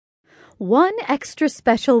One extra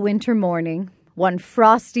special winter morning, one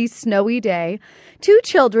frosty, snowy day, two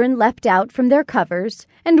children leapt out from their covers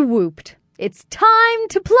and whooped, "It's time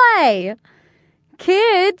to play!"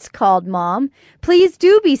 "Kids," called Mom, "please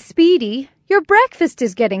do be speedy. Your breakfast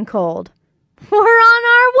is getting cold." "We're on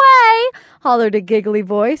our way," hollered a giggly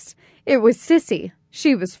voice. It was Sissy.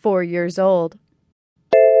 She was 4 years old.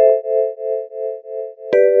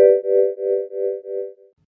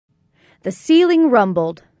 The ceiling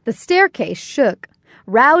rumbled. The staircase shook.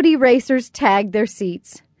 Rowdy racers tagged their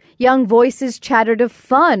seats. Young voices chattered of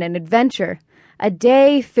fun and adventure. A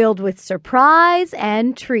day filled with surprise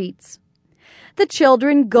and treats. The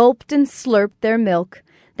children gulped and slurped their milk.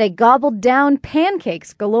 They gobbled down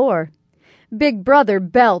pancakes galore. Big Brother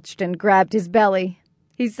belched and grabbed his belly.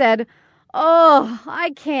 He said, "Oh,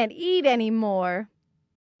 I can't eat any more."